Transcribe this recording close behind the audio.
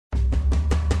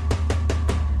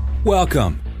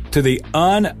Welcome to the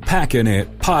Unpacking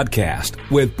It podcast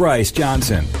with Bryce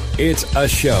Johnson. It's a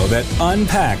show that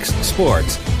unpacks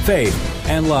sports, faith,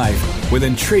 and life with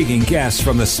intriguing guests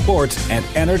from the sports and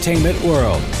entertainment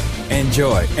world.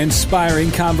 Enjoy inspiring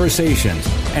conversations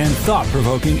and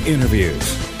thought-provoking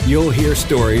interviews. You'll hear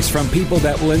stories from people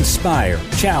that will inspire,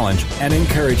 challenge, and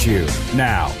encourage you.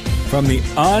 Now, from the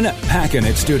Unpacking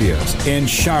It studios in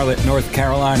Charlotte, North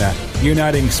Carolina,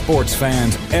 uniting sports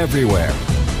fans everywhere,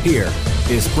 here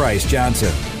is Bryce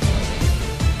Johnson.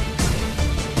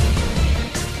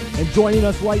 And joining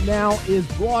us right now is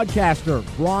broadcaster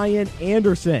Brian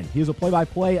Anderson. He is a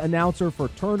play-by-play announcer for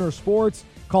Turner Sports,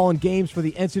 calling games for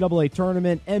the NCAA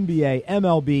tournament, NBA,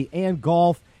 MLB, and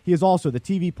golf. He is also the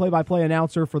TV play-by-play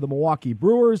announcer for the Milwaukee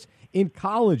Brewers. In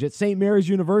college at St. Mary's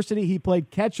University, he played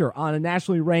catcher on a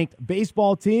nationally ranked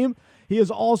baseball team. He is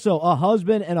also a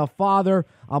husband and a father.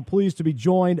 I'm pleased to be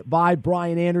joined by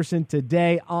Brian Anderson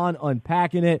today on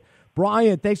Unpacking It.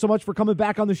 Brian, thanks so much for coming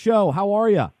back on the show. How are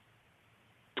you?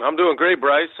 I'm doing great,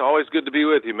 Bryce. Always good to be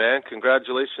with you, man.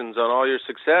 Congratulations on all your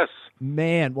success.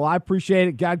 Man, well, I appreciate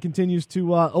it. God continues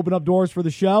to open up doors for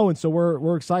the show, and so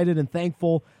we're excited and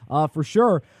thankful for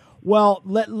sure. Well,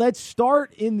 let's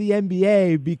start in the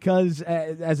NBA because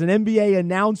as an NBA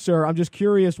announcer, I'm just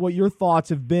curious what your thoughts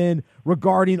have been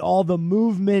regarding all the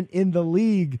movement in the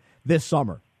league this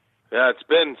summer. Yeah, it's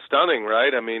been stunning,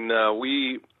 right? I mean,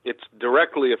 it's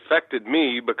directly affected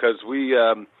me because we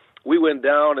went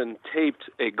down and taped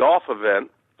a golf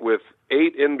event with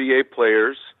 8 NBA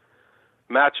players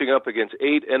matching up against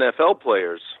 8 NFL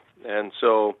players. And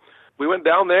so we went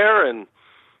down there, and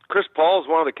Chris Paul is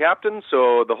one of the captains,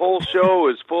 so the whole show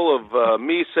is full of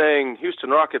me saying Houston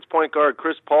Rockets point guard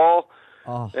Chris Paul.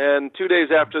 Oh. And 2 days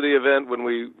after the event, when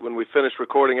we finished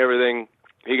recording everything,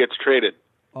 he gets traded.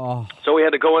 Oh. So we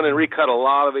had to go in and recut a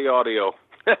lot of the audio.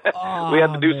 We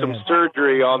had to do some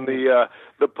surgery on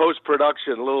the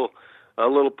post-production, a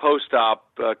little post-op,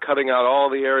 cutting out all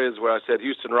the areas where I said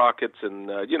Houston Rockets and,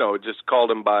 just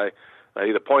called him by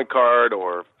either point guard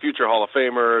or future Hall of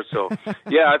Famer. So,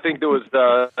 yeah, I think there was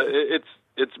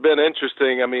it's been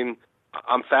interesting. I mean,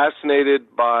 I'm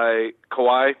fascinated by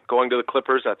Kawhi going to the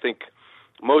Clippers. I think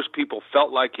most people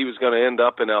felt like he was going to end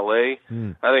up in L.A.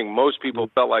 I think most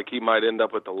people felt like he might end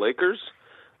up with the Lakers.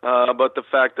 But the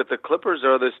fact that the Clippers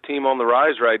are this team on the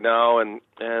rise right now and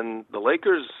the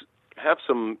Lakers have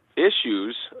some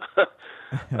issues,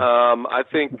 I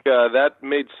think that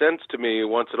made sense to me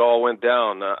once it all went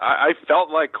down. I felt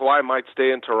like Kawhi might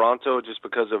stay in Toronto just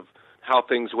because of how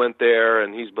things went there,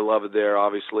 and he's beloved there,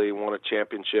 obviously, won a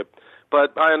championship.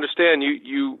 But I understand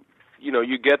you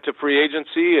get to free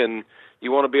agency and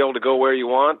you want to be able to go where you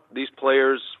want. These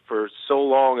players, for so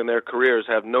long in their careers,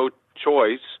 have no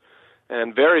choice,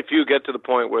 and very few get to the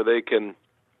point where they can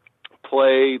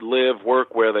play, live,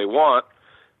 work where they want.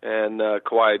 And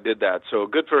Kawhi did that, so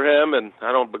good for him. And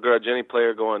I don't begrudge any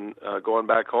player going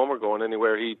back home or going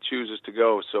anywhere he chooses to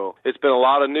go. So it's been a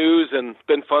lot of news and it's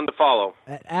been fun to follow.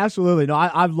 Absolutely, no,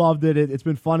 I've loved it. It's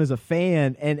been fun as a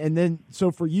fan. And then so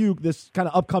for you, this kind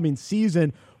of upcoming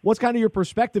season, what's kind of your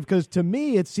perspective? Because to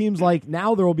me, it seems like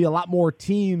now there will be a lot more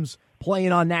teams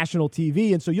playing on national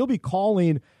TV, and so you'll be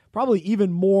calling probably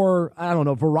even more,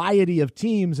 variety of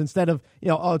teams instead of,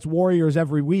 it's Warriors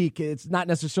every week. It's not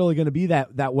necessarily going to be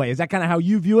that way. Is that kind of how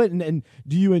you view it? And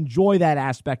do you enjoy that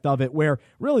aspect of it where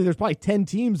really there's probably 10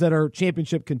 teams that are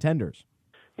championship contenders?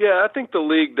 Yeah, I think the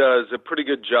league does a pretty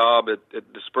good job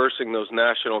at dispersing those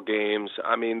national games.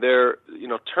 I mean,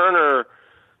 Turner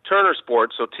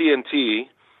Sports, so TNT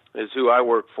is who I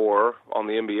work for on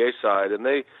the NBA side, and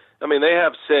they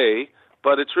have say.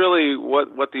 But it's really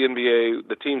what the NBA,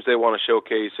 the teams they want to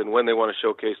showcase and when they want to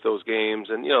showcase those games.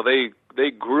 And, they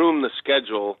groom the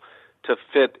schedule to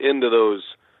fit into those,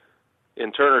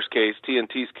 in Turner's case,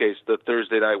 TNT's case, the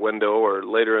Thursday night window, or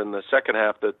later in the second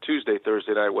half, the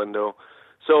Thursday night window.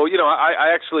 So,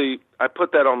 I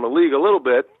put that on the league a little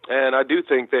bit, and I do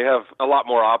think they have a lot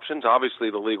more options. Obviously,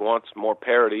 the league wants more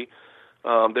parity.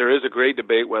 There is a great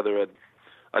debate whether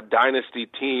a dynasty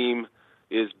team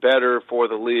is better for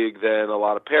the league than a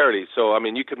lot of parity. So,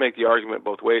 you could make the argument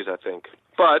both ways, I think.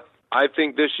 But I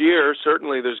think this year,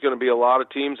 certainly there's going to be a lot of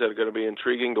teams that are going to be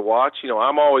intriguing to watch.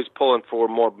 I'm always pulling for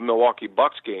more Milwaukee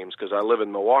Bucks games because I live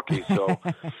in Milwaukee. So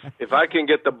if I can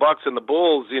get the Bucks and the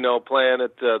Bulls, playing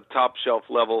at the top shelf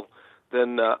level,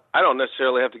 then I don't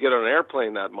necessarily have to get on an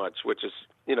airplane that much, which is,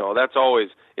 that's always,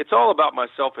 it's all about my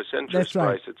selfish interest,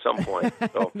 right, Bryce, at some point.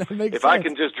 So if sense. I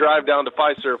can just drive down to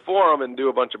Fiserv Forum and do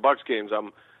a bunch of Bucks games,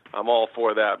 I'm all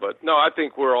for that. But no, I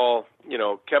think we're all,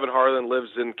 Kevin Harlan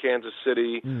lives in Kansas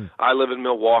City. I live in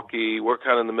Milwaukee. We're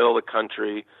kind of in the middle of the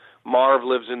country. Marv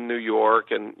lives in New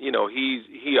York, and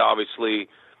he obviously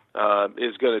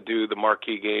is going to do the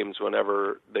marquee games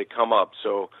whenever they come up.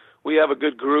 So we have a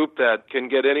good group that can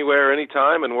get anywhere,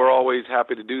 anytime, and we're always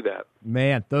happy to do that.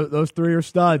 Man, those three are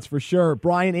studs for sure.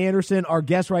 Brian Anderson, our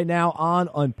guest right now on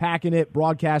Unpacking It,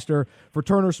 broadcaster for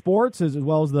Turner Sports, as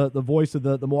well as the voice of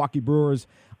the Milwaukee Brewers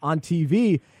on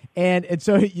TV. And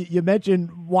so you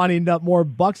mentioned wanting more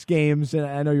Bucks games, and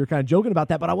I know you're kind of joking about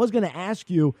that, but I was going to ask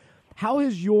you, how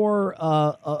has your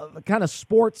kind of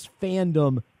sports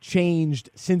fandom changed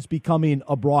since becoming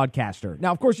a broadcaster?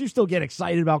 Now, of course, you still get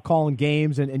excited about calling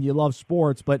games and you love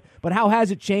sports, but how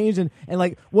has it changed? And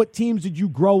like, what teams did you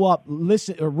grow up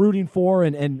rooting for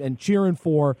and cheering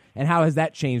for, and how has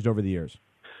that changed over the years?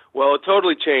 Well, it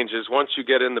totally changes once you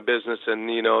get in the business, and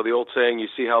the old saying, you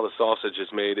see how the sausage is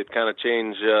made. It kind of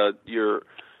changed your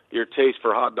taste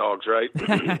for hot dogs, right?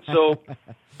 So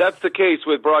that's the case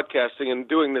with broadcasting and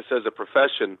doing this as a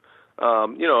profession.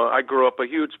 I grew up a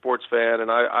huge sports fan,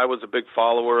 and I was a big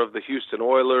follower of the Houston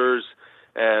Oilers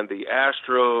and the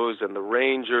Astros and the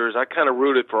Rangers. I kind of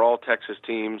rooted for all Texas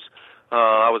teams.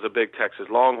 I was a big Texas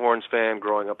Longhorns fan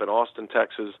growing up in Austin,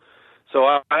 Texas. So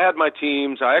I had my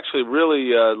teams. I actually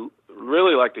really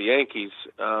liked the Yankees.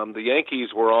 The Yankees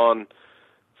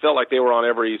felt like they were on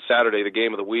every Saturday, the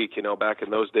game of the week, back in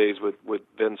those days with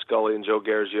Vin Scully and Joe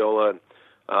Garagiola.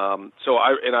 So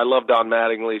I loved Don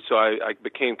Mattingly, so I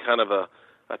became kind of a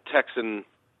Texan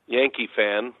Yankee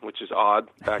fan, which is odd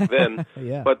back then.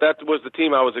 Yeah. But that was the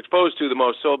team I was exposed to the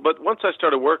most. So, but once I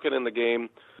started working in the game,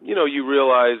 you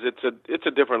realize it's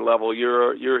a different level.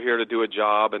 You're here to do a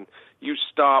job, and you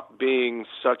stop being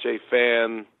such a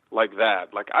fan like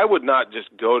that. Like, I would not just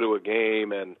go to a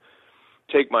game and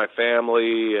take my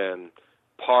family and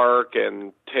park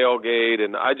and tailgate,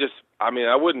 and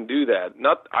I wouldn't do that.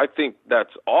 I think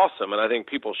that's awesome, and I think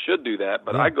people should do that,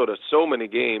 but I go to so many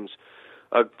games.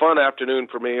 A fun afternoon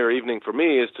for me or evening for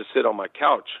me is to sit on my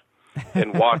couch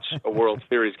and watch a World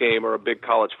Series game or a big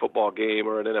college football game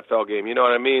or an NFL game. You know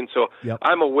what I mean? So yep.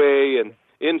 I'm away and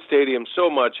in stadiums so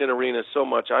much, in arenas so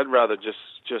much, I'd rather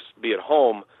just be at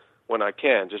home when I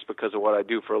can, just because of what I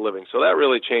do for a living. So that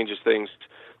really changes things.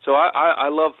 So I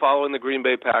love following the Green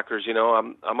Bay Packers.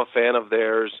 I'm a fan of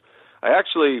theirs. I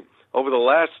actually, over the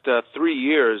last 3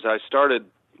 years, I started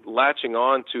latching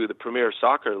on to the Premier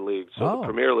Soccer League, the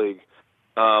Premier League.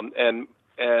 And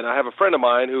I have a friend of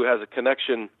mine who has a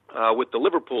connection with the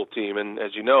Liverpool team, and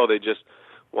as you know, they just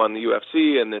won the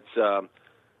UFC, and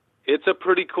it's a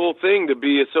pretty cool thing to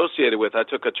be associated with. I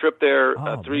took a trip there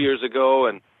 3 years ago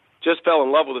and just fell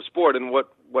in love with the sport. And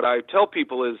what I tell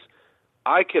people is,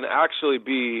 I can actually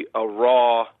be a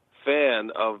raw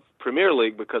fan of Premier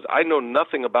League because I know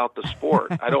nothing about the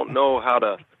sport. I don't know how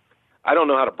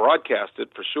to broadcast it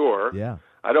for sure. Yeah.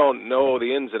 I don't know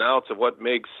the ins and outs of what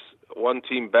makes one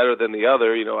team better than the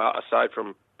other, aside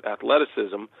from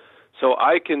athleticism. So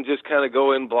I can just kind of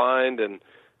go in blind and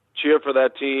cheer for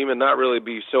that team and not really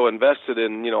be so invested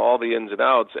in, all the ins and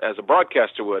outs as a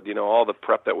broadcaster would, all the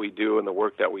prep that we do and the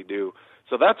work that we do.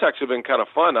 So that's actually been kind of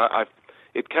fun.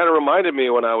 It kind of reminded me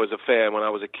when I was a fan, when I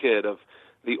was a kid, of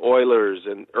the Oilers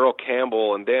and Earl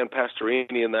Campbell and Dan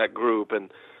Pastorini in that group, and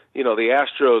the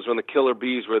Astros when the Killer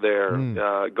Bees were there,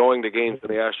 going to games in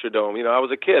the Astrodome. I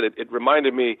was a kid. It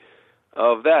reminded me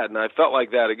of that, and I felt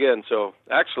like that again. So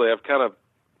actually, I've kind of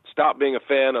stopped being a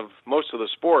fan of most of the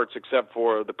sports except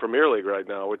for the Premier League right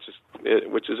now, which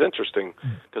is interesting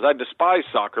because I despised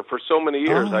soccer for so many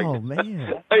years. Oh,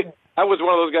 man. I was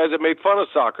one of those guys that made fun of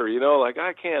soccer, like,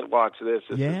 I can't watch this.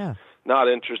 This is not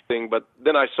interesting. But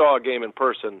then I saw a game in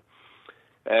person,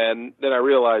 and then I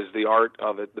realized the art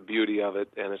of it, the beauty of it,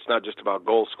 and it's not just about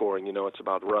goal scoring, it's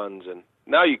about runs. And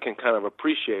now you can kind of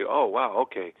appreciate, oh, wow,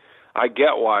 okay, I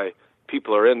get why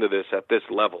people are into this at this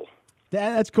level.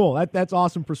 That's cool. That's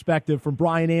awesome perspective from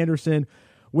Brian Anderson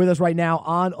with us right now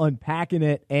on Unpacking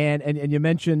It. And you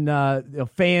mentioned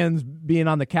fans being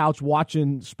on the couch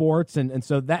watching sports. And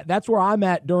so that's where I'm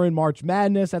at during March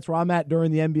Madness. That's where I'm at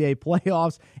during the NBA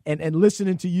playoffs and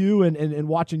listening to you and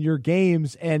watching your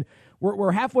games. And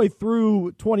we're halfway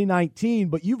through 2019,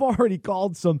 but you've already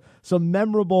called some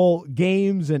memorable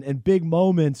games and big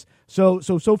moments. So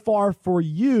far for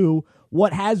you,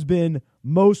 what has been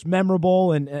most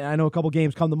memorable? And I know a couple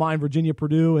games come to mind, Virginia,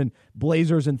 Purdue, and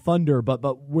Blazers and Thunder, but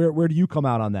where do you come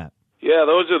out on that? Yeah,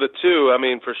 those are the two.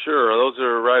 For sure. Those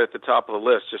are right at the top of the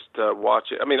list, just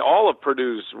watching. All of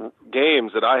Purdue's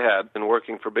games that I had in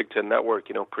working for Big Ten Network,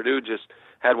 Purdue just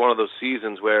had one of those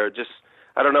seasons where just,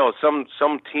 I don't know,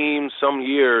 some teams, some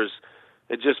years,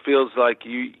 it just feels like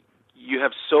you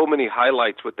have so many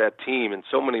highlights with that team and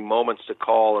so many moments to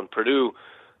call, and Purdue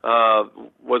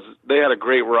they had a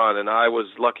great run, and I was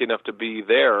lucky enough to be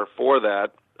there for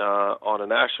that on a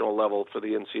national level for the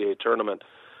NCAA tournament.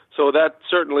 So that's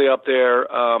certainly up there.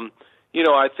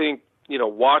 I think,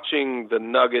 watching the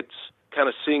Nuggets, kind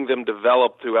of seeing them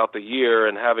develop throughout the year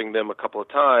and having them a couple of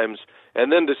times,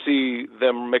 and then to see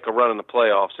them make a run in the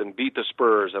playoffs and beat the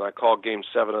Spurs, and I called Game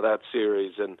 7 of that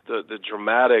series, and the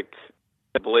dramatic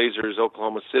Blazers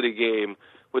Oklahoma City game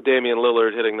with Damian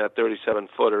Lillard hitting that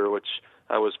 37-footer, which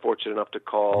I was fortunate enough to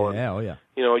call. Yeah, and,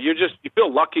 you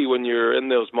feel lucky when you're in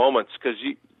those moments because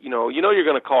you know you're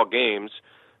going to call games,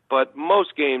 but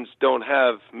most games don't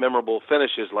have memorable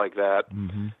finishes like that.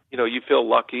 Mm-hmm. You feel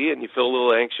lucky and you feel a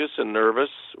little anxious and nervous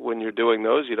when you're doing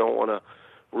those. You don't want to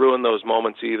ruin those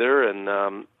moments either,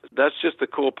 and that's just the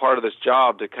cool part of this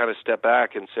job, to kind of step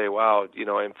back and say, wow,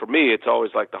 and for me, it's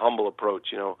always like the humble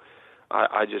approach.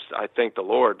 I thank the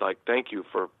Lord, like, thank you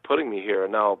for putting me here,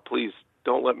 and now please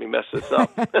don't let me mess this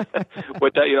up.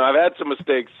 But I've had some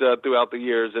mistakes throughout the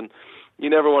years, and you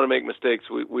never want to make mistakes.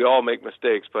 We all make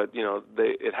mistakes, but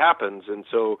it happens, and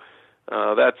so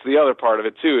that's the other part of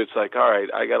it too. It's like, all right,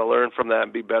 I got to learn from that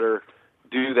and be better,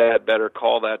 do that better,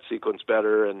 call that sequence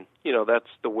better, and that's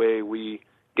the way we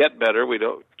get better. We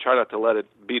don't try not to let it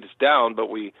beat us down, but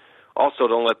we also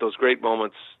don't let those great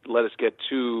moments let us get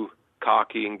too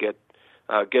cocky and get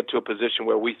to a position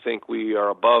where we think we are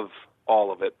above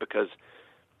all of it, because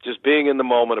just being in the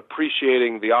moment,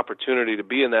 appreciating the opportunity to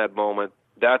be in that moment,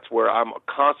 that's where I'm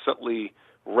constantly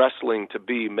wrestling to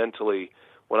be mentally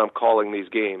when I'm calling these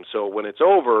games. So when it's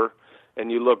over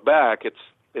and you look back,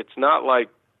 it's not like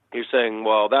you're saying,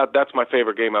 well, that's my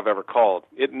favorite game I've ever called.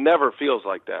 It never feels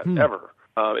like that, ever.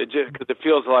 Because it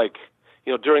feels like,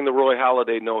 during the Roy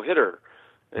Halladay no-hitter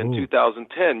in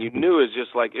 2010, you knew it was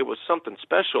just like it was something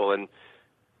special, and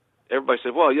everybody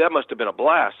said, well, yeah, that must have been a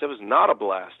blast. It was not a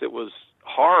blast. It was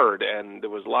hard, and there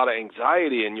was a lot of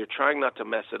anxiety, and you're trying not to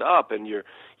mess it up, and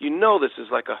this is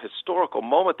like a historical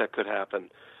moment that could happen.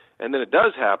 And then it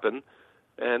does happen,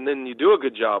 and then you do a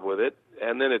good job with it,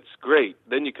 and then it's great.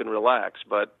 Then you can relax.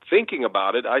 But thinking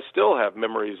about it, I still have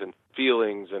memories and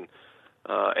feelings and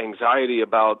anxiety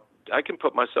about, I can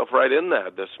put myself right in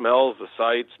that, the smells, the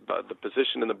sights, the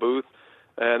position in the booth,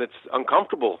 and it's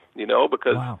uncomfortable,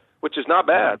 because which is not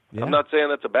bad. Yeah. I'm not saying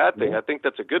that's a bad thing. Yeah. I think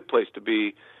that's a good place to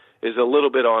be, is a little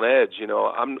bit on edge.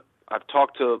 I've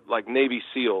talked to like Navy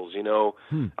SEALs,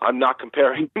 I'm not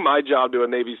comparing my job to a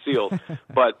Navy SEAL,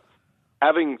 but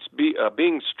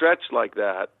being stretched like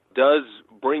that does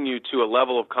bring you to a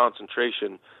level of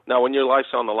concentration. Now, when your life's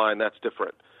on the line, that's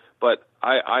different. But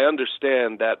I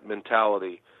understand that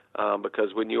mentality,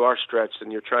 because when you are stretched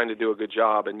and you're trying to do a good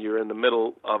job and you're in the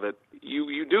middle of it,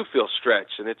 you do feel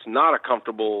stretched, and it's not a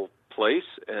comfortable place,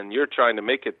 and you're trying to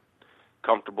make it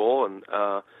comfortable. And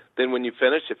then when you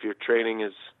finish, if your training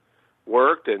is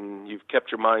worked and you've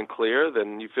kept your mind clear,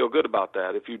 then you feel good about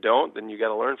that. If you don't, then you got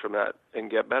to learn from that and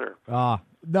get better.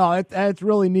 No, it's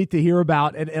really neat to hear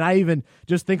about. And I even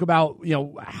just think about,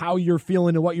 how you're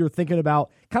feeling and what you're thinking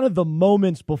about kind of the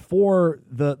moments before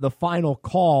the final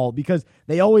call, because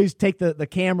they always take the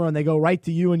camera and they go right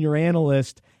to you and your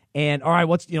analyst. And all right,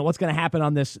 what's going to happen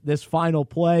on this final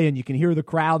play? And you can hear the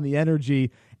crowd and the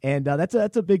energy. And that's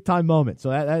a big time moment.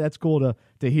 So that's cool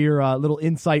to hear a little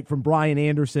insight from Brian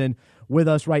Anderson with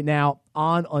us right now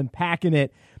on Unpacking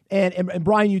It. And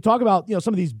Brian, you talk about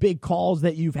some of these big calls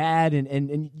that you've had,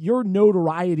 and your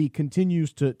notoriety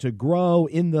continues to grow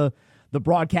in the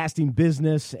broadcasting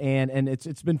business, and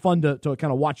it's been fun to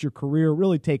kind of watch your career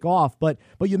really take off. But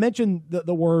you mentioned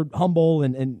the word humble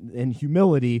and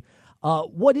humility.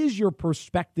 What is your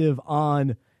perspective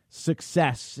on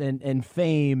success and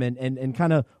fame and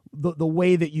kind of the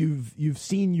way that you've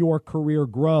seen your career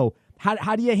grow?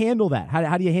 How do you handle that?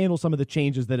 How do you handle some of the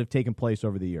changes that have taken place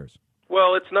over the years?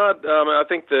 Well, it's not. I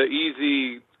think the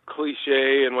easy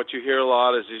cliche and what you hear a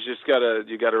lot is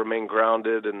you got to remain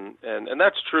grounded, and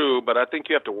that's true. But I think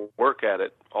you have to work at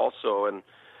it also. And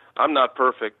I'm not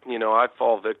perfect. I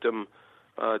fall victim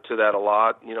to that a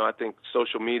lot. I think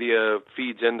social media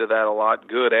feeds into that a lot,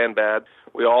 good and bad.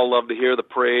 We all love to hear the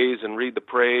praise and read the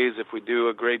praise if we do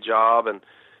a great job, and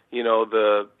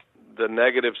the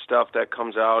negative stuff that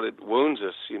comes out, it wounds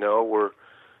us.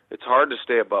 It's hard to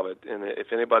stay above it. And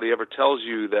if anybody ever tells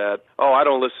you that, oh, I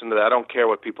don't listen to that, I don't care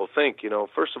what people think,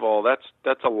 first of all,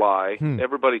 that's a lie.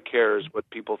 Everybody cares what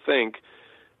people think,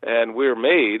 and we're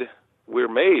made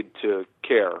to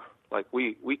care. Like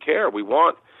we care. We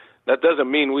want. That doesn't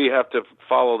mean we have to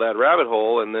follow that rabbit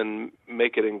hole and then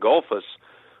make it engulf us,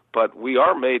 but we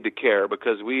are made to care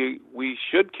because we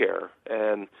should care,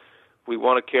 and we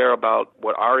want to care about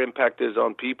what our impact is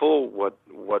on people, what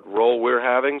role we're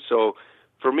having. So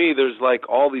for me, there's like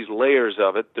all these layers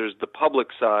of it. There's the public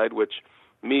side, which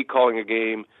me calling a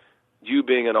game, you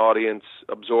being an audience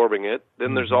absorbing it.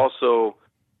 Then there's also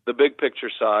the big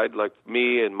picture side, like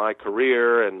me and my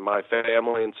career and my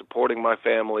family and supporting my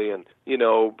family and, you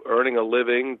know, earning a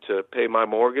living to pay my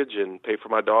mortgage and pay for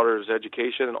my daughter's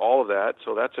education and all of that.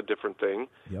 So that's a different thing,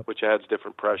 which adds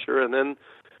different pressure. And then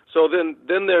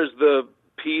there's the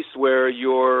piece where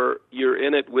you're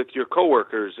in it with your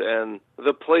coworkers and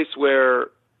the place where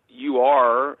you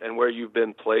are and where you've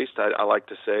been placed. I like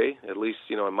to say, at least,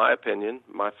 you know, in my opinion,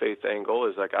 my faith angle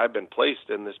is like I've been placed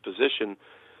in this position,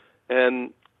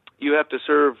 and you have to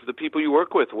serve the people you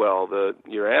work with well,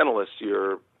 your analysts,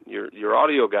 your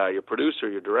audio guy, your producer,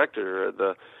 your director,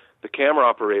 the camera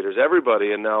operators,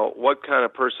 everybody. And now, what kind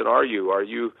of person are you? Are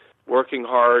you working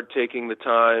hard, taking the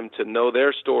time to know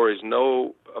their stories,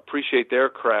 appreciate their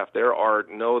craft, their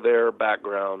art, know their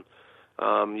background?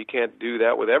 You can't do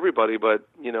that with everybody, but,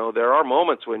 you know, there are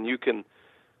moments when you can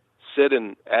sit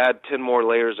and add 10 more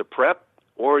layers of prep,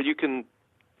 or you can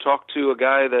talk to a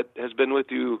guy that has been with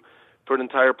you for an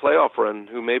entire playoff run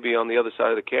who may be on the other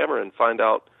side of the camera and find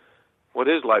out what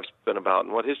his life's been about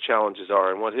and what his challenges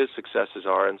are and what his successes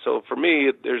are. And so for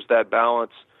me, there's that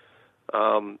balance.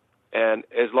 And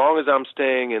as long as I'm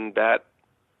staying in that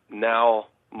now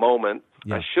moment,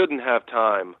 I shouldn't have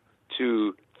time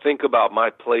to think about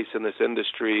my place in this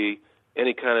industry,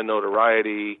 any kind of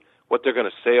notoriety, what they're going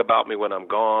to say about me when I'm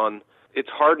gone. It's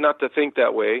hard not to think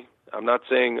that way. I'm not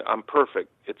saying I'm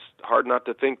perfect. It's hard not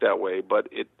to think that way, but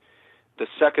the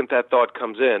second that thought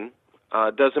comes in,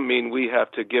 doesn't mean we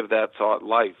have to give that thought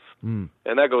life. And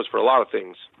that goes for a lot of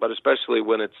things, but especially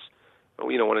when it's,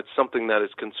 you know, when it's something that is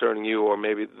concerning you, or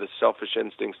maybe the selfish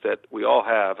instincts that we all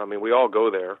have. I mean, we all go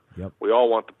there. We all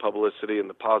want the publicity and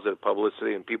the positive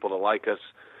publicity and people to like us.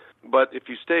 But if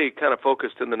you stay kind of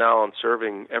focused in the now on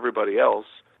serving everybody else,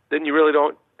 then you really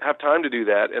don't have time to do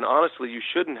that. And honestly, you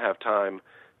shouldn't have time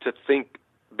to think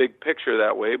big picture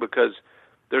that way, because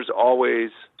there's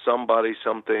always somebody,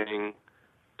 something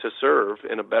to serve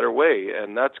in a better way.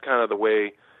 And that's kind of the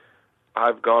way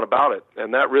I've gone about it.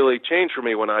 And that really changed for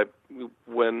me when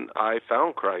I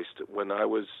found Christ, when I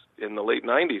was in the late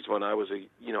 90s, when I was a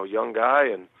young guy,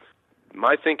 and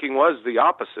my thinking was the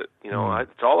opposite. You know,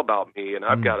 it's all about me, and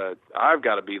I've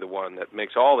got to be the one that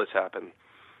makes all this happen.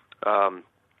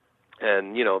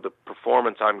 And you know, the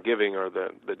performance I'm giving or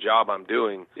the job I'm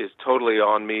doing is totally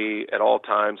on me at all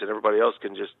times, and everybody else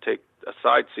can just take a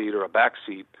side seat or a back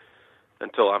seat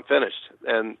until I'm finished.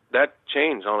 And that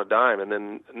changed on a dime. And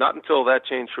then not until that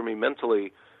changed for me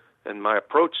mentally and my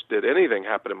approach did anything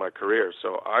happen in my career.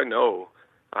 So I know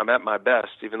I'm at my best,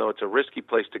 even though it's a risky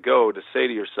place to go, to say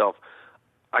to yourself,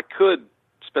 I could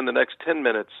spend the next 10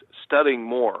 minutes studying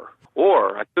more,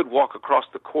 or I could walk across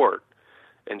the court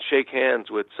and shake hands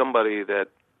with somebody that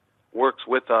works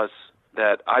with us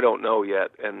that I don't know yet,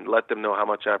 and let them know how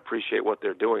much I appreciate what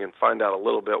they're doing, and find out a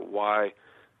little bit why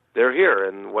they're here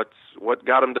and what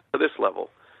got them to this level.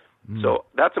 So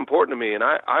that's important to me, and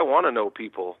I want to know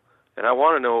people, and I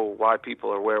want to know why people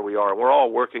are where we are. We're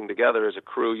all working together as a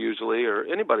crew usually, or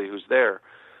anybody who's there.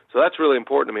 So that's really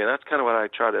important to me, and that's kind of what I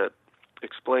try to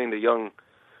explain to young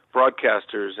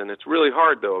broadcasters. And it's really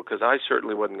hard, though, because I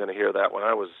certainly wasn't going to hear that when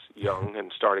I was young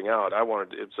and starting out.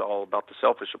 It's all about the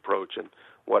selfish approach and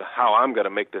how I'm going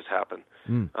to make this happen.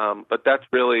 But that's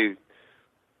really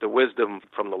the wisdom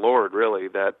from the Lord, really,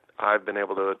 that I've been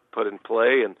able to put in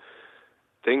play. And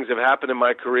things have happened in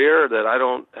my career that I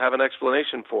don't have an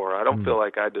explanation for. I don't feel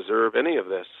like I deserve any of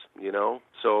this, you know.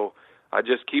 So I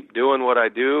just keep doing what I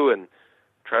do and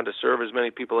trying to serve as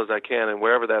many people as I can. And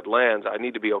wherever that lands, I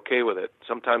need to be okay with it.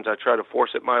 Sometimes I try to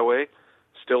force it my way,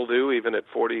 still do, even at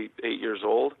 48 years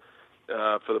old.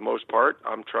 For the most part,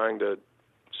 I'm trying to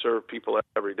serve people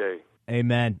every day.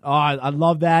 Amen. Oh, I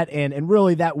love that. And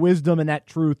really that wisdom and that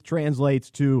truth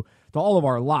translates to all of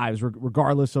our lives,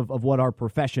 regardless of what our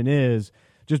profession is.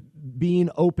 Just being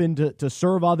open to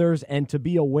serve others and to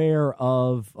be aware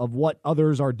of what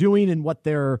others are doing and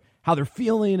how they're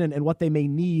feeling and what they may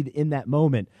need in that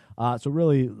moment. So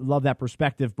really love that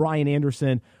perspective. Brian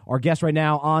Anderson, our guest right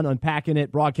now on Unpacking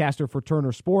It, broadcaster for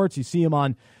Turner Sports. You see him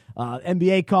on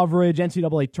NBA coverage,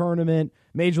 NCAA tournament,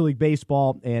 Major League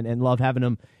Baseball, and love having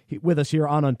him with us here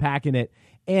on Unpacking It.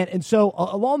 And so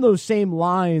along those same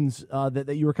lines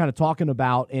that you were kind of talking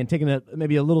about, and taking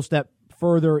maybe a little step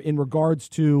further in regards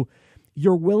to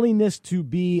your willingness to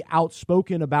be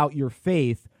outspoken about your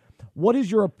faith, what is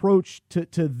your approach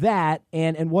to that,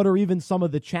 and what are even some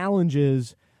of the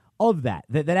challenges of that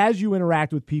as you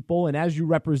interact with people and as you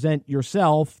represent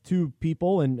yourself to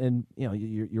people, and you know,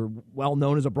 you're well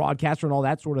known as a broadcaster and all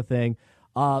that sort of thing,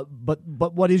 But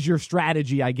what is your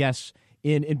strategy, I guess,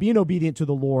 in being obedient to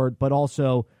the Lord, but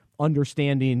also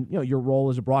understanding, your role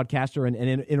as a broadcaster and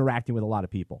interacting with a lot of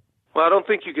people? Well, I don't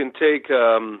think you can take,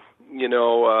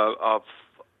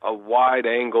 a wide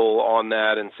angle on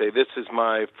that and say, this is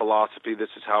my philosophy, this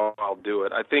is how I'll do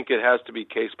it. I think it has to be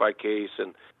case by case,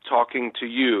 and talking to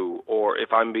you, or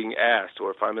if I'm being asked, or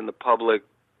if I'm in the public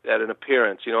at an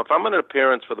appearance. If I'm at an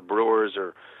appearance for the Brewers,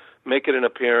 or making an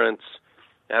appearance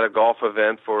at a golf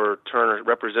event for Turner,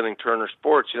 representing Turner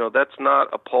Sports, that's not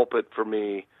a pulpit for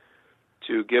me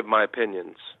to give my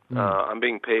opinions. I'm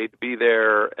being paid to be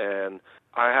there, and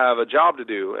I have a job to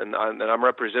do, and I'm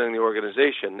representing the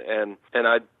organization, and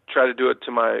I try to do it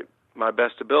to my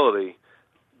best ability.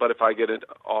 But if I get it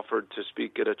offered to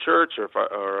speak at a church,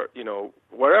 or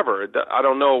wherever, I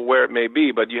don't know where it may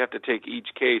be, but you have to take each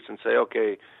case and say,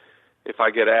 okay, if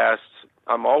I get asked,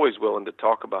 I'm always willing to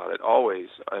talk about it, always,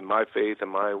 and my faith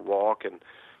and my walk, and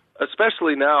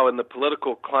especially now in the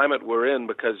political climate we're in,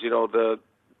 because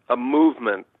a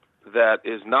movement that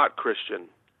is not Christian,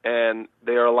 and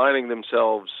they are aligning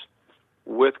themselves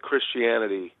with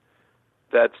Christianity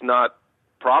that's not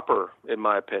proper, in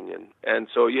my opinion. And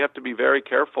so you have to be very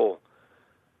careful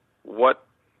what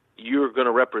you're going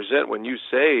to represent when you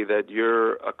say that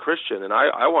you're a Christian. And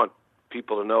I want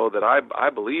people to know that I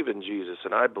believe in Jesus,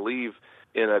 and I believe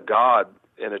in a God,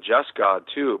 and a just God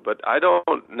too. But I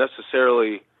don't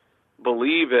necessarily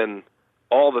believe in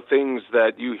all the things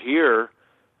that you hear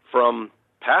from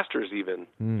pastors even,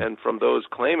 and from those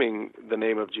claiming the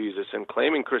name of Jesus and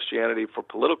claiming Christianity for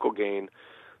political gain.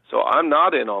 So I'm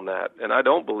not in on that, and I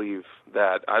don't believe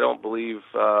that. I don't believe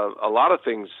a lot of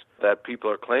things that people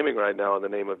are claiming right now in the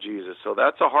name of Jesus. So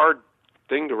that's a hard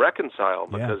thing to reconcile,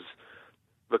 because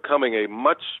becoming a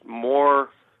much more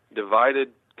divided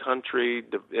country,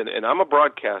 and I'm a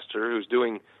broadcaster who's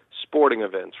doing sporting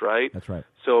events, right? That's right.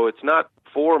 So it's not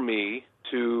for me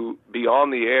to be on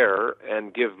the air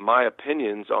and give my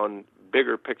opinions on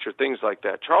bigger picture things like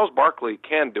that. Charles Barkley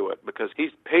can do it because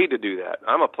he's paid to do that.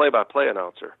 I'm a play-by-play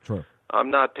announcer. Sure.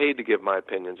 I'm not paid to give my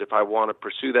opinions. If I want to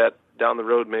pursue that down the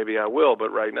road, maybe I will,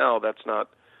 but right now that's not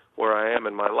where I am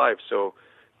in my life. So,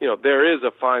 there is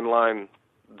a fine line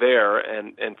there,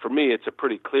 and for me it's a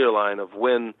pretty clear line of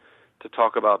when to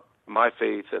talk about my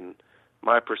faith and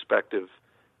my perspective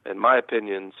and my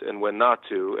opinions, and when not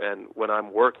to. And when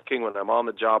I'm working, when I'm on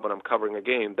the job, when I'm covering a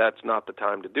game, that's not the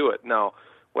time to do it. Now,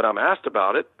 when I'm asked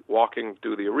about it, walking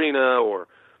through the arena or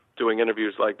doing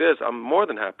interviews like this, I'm more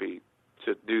than happy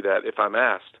to do that if I'm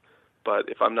asked. But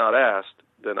if I'm not asked,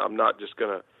 then I'm not just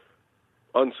going to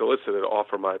unsolicited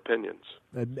offer my opinions.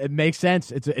 It makes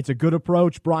sense. It's a good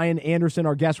approach. Brian Anderson,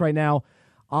 our guest right now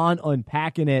on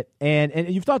Unpacking It. And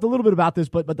you've talked a little bit about this,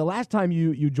 but the last time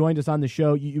you joined us on the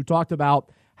show, you talked about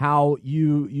how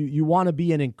you want to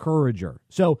be an encourager.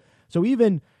 So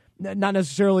even not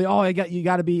necessarily, you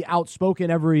got to be outspoken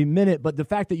every minute, but the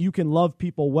fact that you can love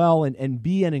people well and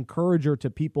be an encourager to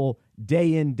people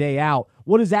day in, day out,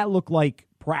 what does that look like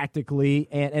practically?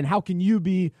 And how can you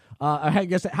be,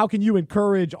 how can you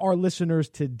encourage our listeners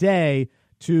today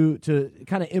to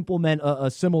kind of implement a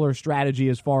similar strategy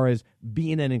as far as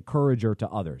being an encourager to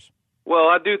others? Well,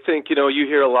 I do think, you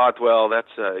hear a lot, well,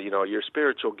 that's, your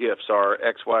spiritual gifts are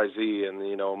X, Y, Z, and,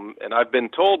 and I've been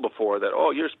told before that,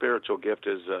 your spiritual gift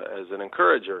is as an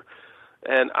encourager.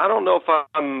 And I don't know if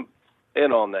I'm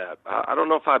in on that. I don't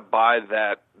know if I buy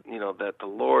that, that the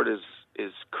Lord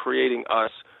is creating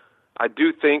us. I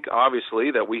do think, obviously,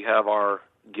 that we have our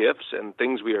gifts and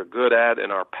things we are good at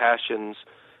and our passions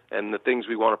and the things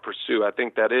we want to pursue. I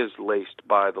think that is laced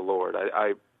by the Lord.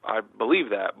 I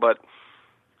believe that, but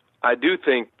I do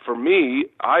think, for me,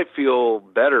 I feel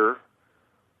better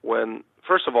when,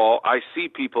 first of all, I see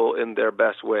people in their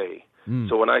best way.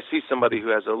 So when I see somebody who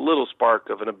has a little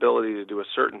spark of an ability to do a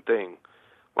certain thing,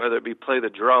 whether it be play the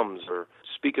drums or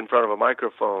speak in front of a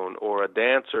microphone or a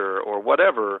dancer or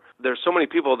whatever, there's so many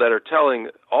people that are telling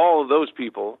all of those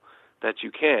people that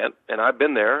you can't, and I've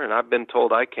been there and I've been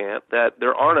told I can't, that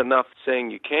there aren't enough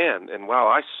saying you can. And wow,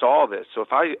 I saw this. So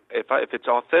if it's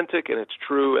authentic and it's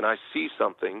true and I see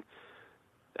something,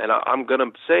 and I'm going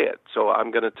to say it. So I'm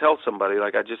going to tell somebody.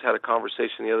 Like, I just had a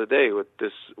conversation the other day with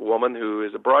this woman who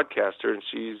is a broadcaster, and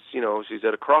she's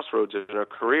at a crossroads in her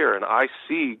career, and I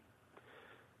see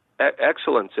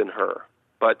excellence in her,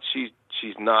 but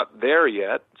she's not there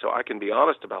yet. So I can be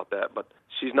honest about that, but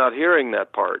she's not hearing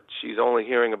that part. She's only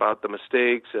hearing about the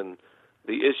mistakes and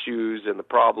the issues and the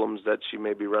problems that she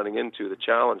may be running into, the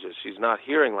challenges. She's not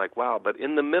hearing like, wow, but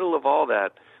in the middle of all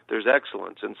that, there's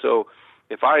excellence. And so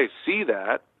if I see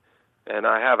that and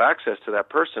I have access to that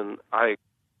person, I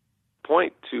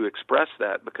point to express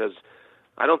that, because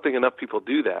I don't think enough people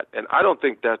do that. And I don't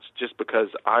think that's just because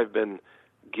I've been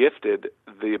gifted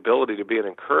the ability to be an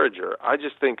encourager. I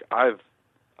just think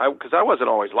because I wasn't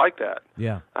always like that.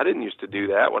 Yeah. I didn't used to do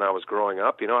that when I was growing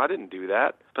up. I didn't do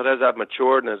that. But as I've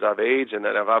matured and as I've aged and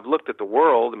as I've looked at the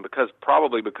world, and because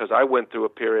I went through a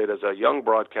period as a young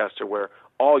broadcaster where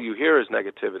all you hear is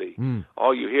negativity.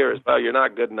 All you hear is, well, you're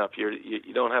not good enough.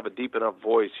 You don't have a deep enough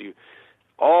voice.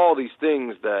 All these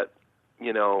things that,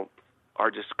 are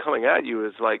just coming at you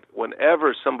is like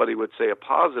whenever somebody would say a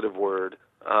positive word,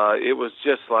 it was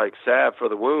just like salve for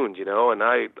the wound, and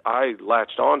I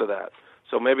latched onto that.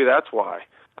 So maybe that's why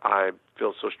I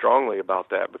feel so strongly about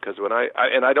that, because when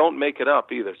I don't make it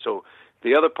up either. So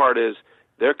the other part is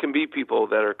there can be people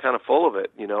that are kind of full of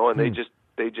it, and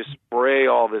they just spray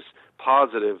all this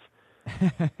positive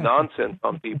nonsense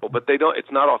on people, but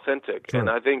it's not authentic. Sure. And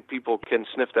I think people can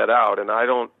sniff that out, and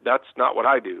that's not what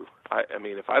I do. I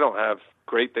mean, if I don't have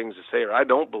great things to say, or I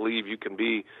don't believe you can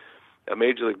be a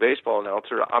Major League Baseball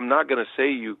announcer, I'm not going to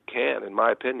say you can, in my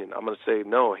opinion. I'm going to say,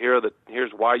 no,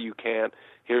 here's why you can't,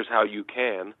 here's how you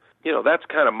can. That's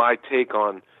kind of my take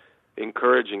on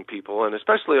encouraging people, and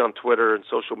especially on Twitter and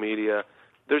social media,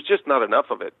 there's just not enough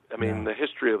of it. I mean, The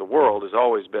history of the world has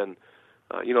always been,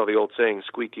 the old saying,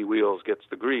 squeaky wheels gets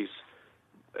the grease.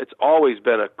 It's always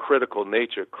been a critical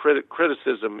nature.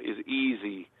 Criticism is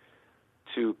easy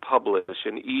to publish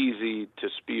and easy to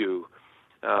spew.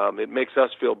 It makes us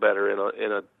feel better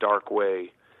in a dark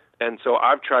way. And so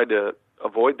I've tried to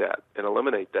avoid that and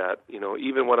eliminate that,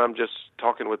 even when I'm just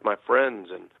talking with my friends.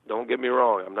 And don't get me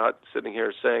wrong, I'm not sitting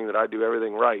here saying that I do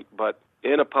everything right, but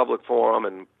in a public forum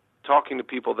and talking to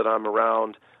people that I'm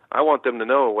around, I want them to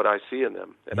know what I see in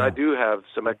them. And I do have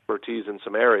some expertise in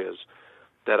some areas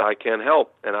that I can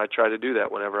help, and I try to do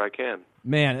that whenever I can.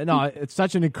 Man, no, it's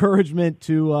such an encouragement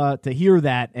to hear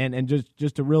that, and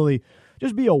just to really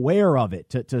just be aware of it,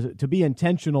 to be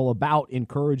intentional about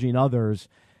encouraging others,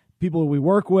 people we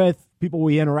work with, people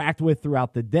we interact with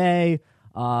throughout the day,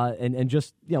 and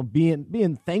just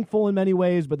being thankful in many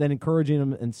ways, but then encouraging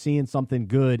them and seeing something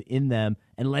good in them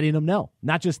and letting them know,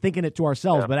 not just thinking it to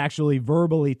ourselves, but actually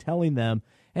verbally telling them,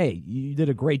 hey, you did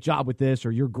a great job with this,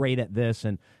 or you're great at this,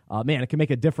 and man, it can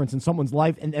make a difference in someone's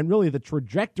life, and really the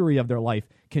trajectory of their life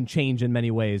can change in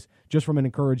many ways just from an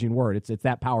encouraging word. It's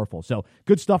that powerful. So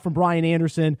good stuff from Brian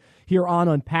Anderson here on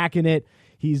Unpacking It.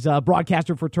 He's a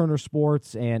broadcaster for Turner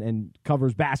Sports and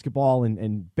covers basketball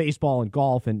and baseball and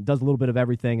golf and does a little bit of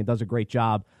everything and does a great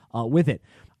job with it.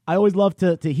 I always love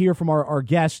to hear from our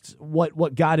guests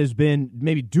what God has been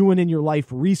maybe doing in your life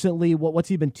recently. What's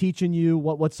He been teaching you?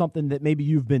 What's something that maybe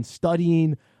you've been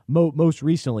studying most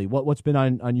recently? What's been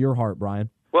on your heart, Brian?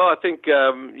 Well, I think,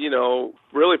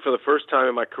 really for the first time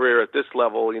in my career at this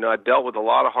level, I dealt with a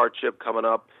lot of hardship coming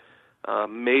up,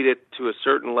 made it to a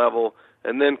certain level,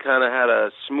 and then kind of had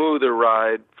a smoother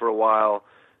ride for a while.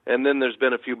 And then there's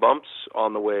been a few bumps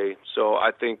on the way. So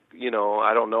I think,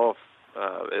 I don't know if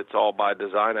it's all by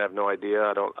design. I have no idea.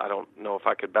 I don't know if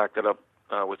I could back that up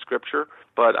with Scripture.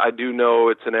 But I do know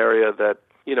it's an area that,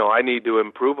 I need to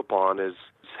improve upon, is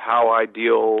how I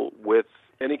deal with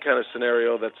any kind of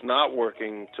scenario that's not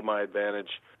working to my advantage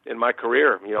in my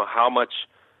career. How much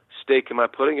stake am I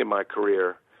putting in my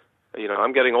career?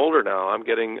 I'm getting older now.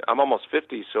 I'm almost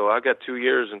 50, so I've got 2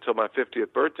 years until my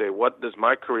 50th birthday. What does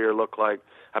my career look like?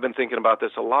 I've been thinking about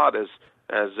this a lot as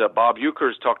Bob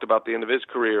Ueckers talked about the end of his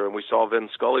career, and we saw Vin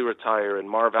Scully retire, and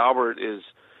Marv Albert is,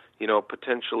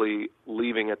 potentially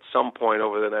leaving at some point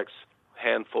over the next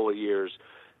handful of years.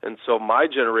 And so my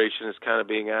generation is kind of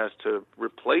being asked to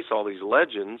replace all these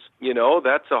legends.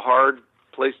 That's a hard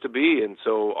place to be. And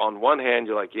so on one hand,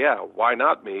 you're like, yeah, why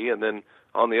not me? And then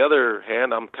on the other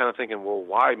hand, I'm kind of thinking, well,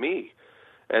 why me?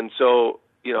 And so,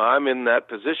 I'm in that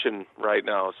position right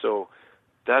now. So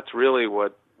that's really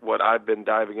what I've been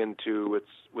diving into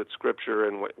with Scripture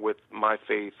and with my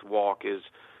faith walk is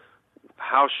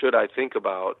how should I think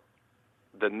about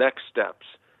the next steps,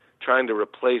 trying to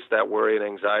replace that worry and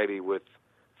anxiety with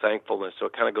thankfulness. So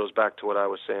it kind of goes back to what I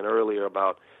was saying earlier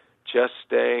about just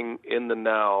staying in the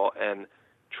now and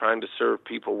trying to serve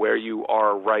people where you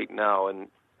are right now. And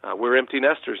we're empty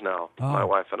nesters now, my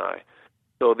wife and I.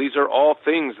 So these are all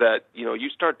things that, you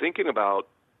start thinking about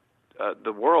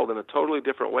the world in a totally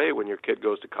different way when your kid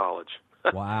goes to college.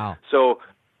 Wow. So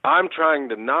I'm trying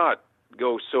to not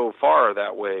go so far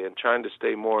that way and trying to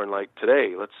stay more in like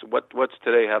today. What's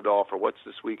today have to offer? What's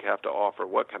this week have to offer?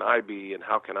 What can I be, and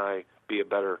how can I be a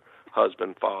better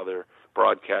husband, father,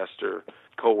 broadcaster,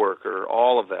 coworker,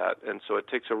 all of that. And so it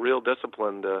takes a real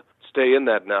discipline to stay in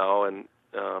that now, and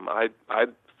I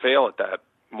fail at that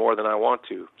more than I want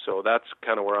to. So that's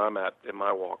kind of where I'm at in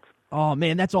my walk. Oh,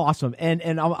 man, that's awesome.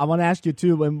 And I want to ask you,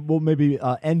 too, and we'll maybe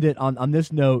end it on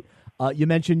this note. You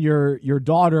mentioned your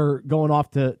daughter going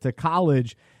off to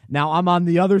college. Now, I'm on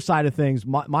the other side of things.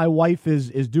 My wife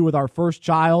is due with our first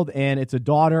child, and it's a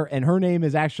daughter, and her name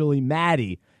is actually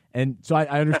Maddie. And so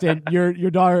I understand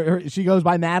your daughter, she goes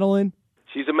by Madeline?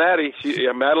 She's a Maddie.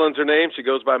 Madeline's her name. She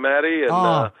goes by Maddie.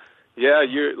 And, yeah,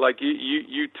 you're like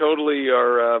you totally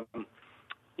are,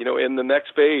 in the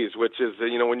next phase, which is,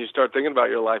 when you start thinking about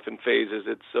your life in phases,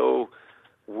 it's so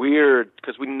weird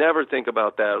because we never think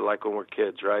about that like when we're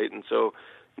kids, right? And so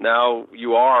now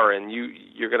you are, and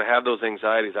you're going to have those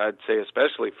anxieties, I'd say,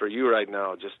 especially for you right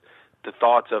now, just the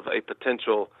thoughts of a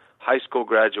potential high school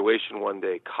graduation one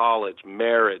day, college,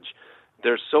 marriage.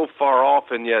 They're so far off,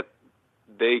 and yet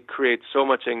they create so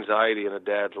much anxiety in a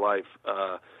dad's life,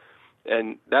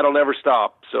 and that'll never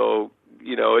stop. So,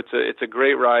 it's a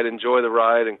great ride. Enjoy the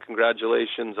ride, and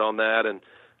congratulations on that. And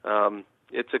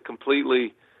it's a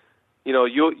completely,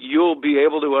 you'll be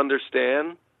able to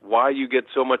understand why you get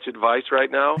so much advice right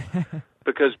now,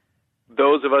 because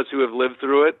those of us who have lived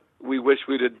through it, we wish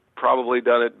we'd had probably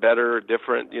done it better or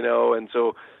different, and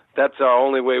so that's our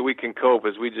only way we can cope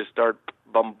is we just start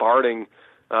bombarding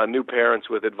new parents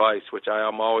with advice, which I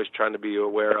am always trying to be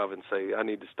aware of and say, I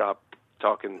need to stop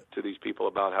talking to these people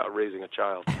about how raising a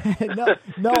child. No.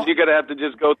 Because you're going to have to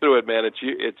just go through it, man.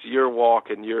 It's your walk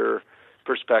and your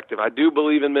perspective. I do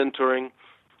believe in mentoring.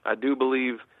 I do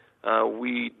believe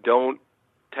we don't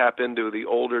tap into the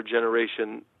older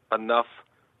generation enough.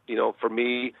 For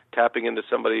me, tapping into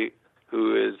somebody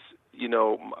who is,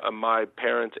 my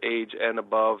parents' age and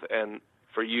above, and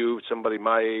for you, somebody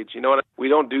my age, we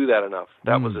don't do that enough.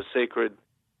 That was a sacred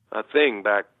thing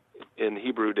back in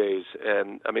Hebrew days.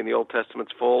 And, the Old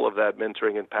Testament's full of that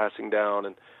mentoring and passing down,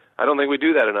 and I don't think we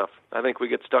do that enough. I think we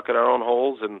get stuck in our own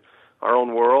holes and our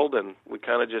own world, and we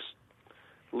kind of just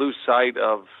lose sight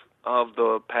of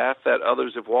the path that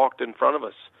others have walked in front of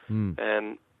us.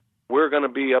 And we're going to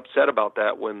be upset about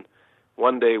that when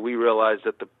one day we realize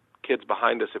that the kids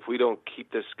behind us, if we don't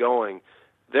keep this going,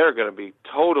 they're going to be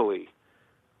totally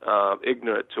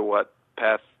ignorant to what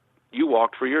path you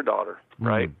walked for your daughter,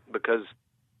 right? Because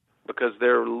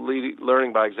they're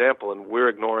learning by example, and we're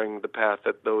ignoring the path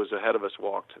that those ahead of us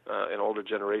walked in older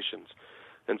generations.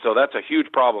 And so that's a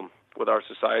huge problem with our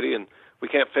society, and we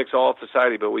can't fix all of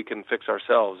society, but we can fix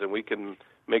ourselves, and we can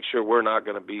make sure we're not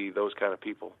going to be those kind of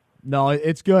people. No,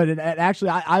 it's good, and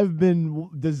actually, I've been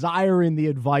desiring the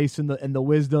advice and the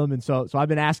wisdom, and so I've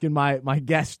been asking my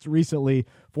guests recently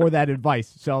for that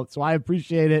advice. So I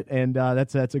appreciate it, and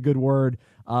that's a good word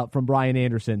from Brian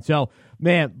Anderson. So,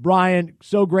 man, Brian,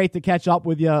 so great to catch up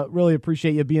with you. Really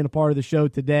appreciate you being a part of the show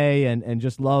today, and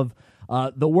just love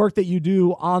the work that you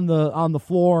do on the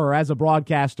floor or as a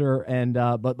broadcaster, and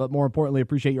but more importantly,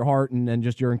 appreciate your heart and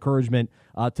just your encouragement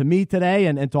to me today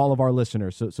and to all of our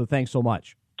listeners. So thanks so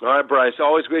much. All right, Bryce.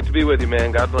 Always great to be with you,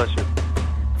 man. God bless you.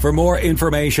 For more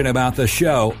information about the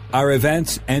show, our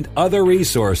events, and other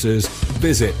resources,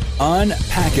 visit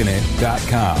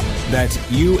unpackinit.com. That's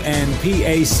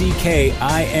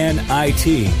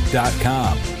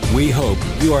unpackinit.com. We hope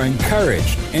you are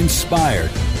encouraged, inspired,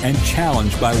 and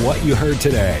challenged by what you heard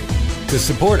today. To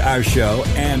support our show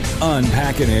and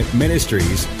Unpacking It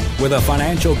Ministries with a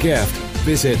financial gift,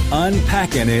 visit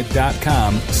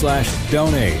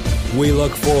unpackinit.com/donate. We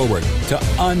look forward to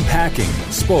unpacking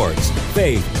sports,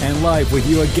 faith, and life with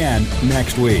you again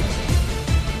next week.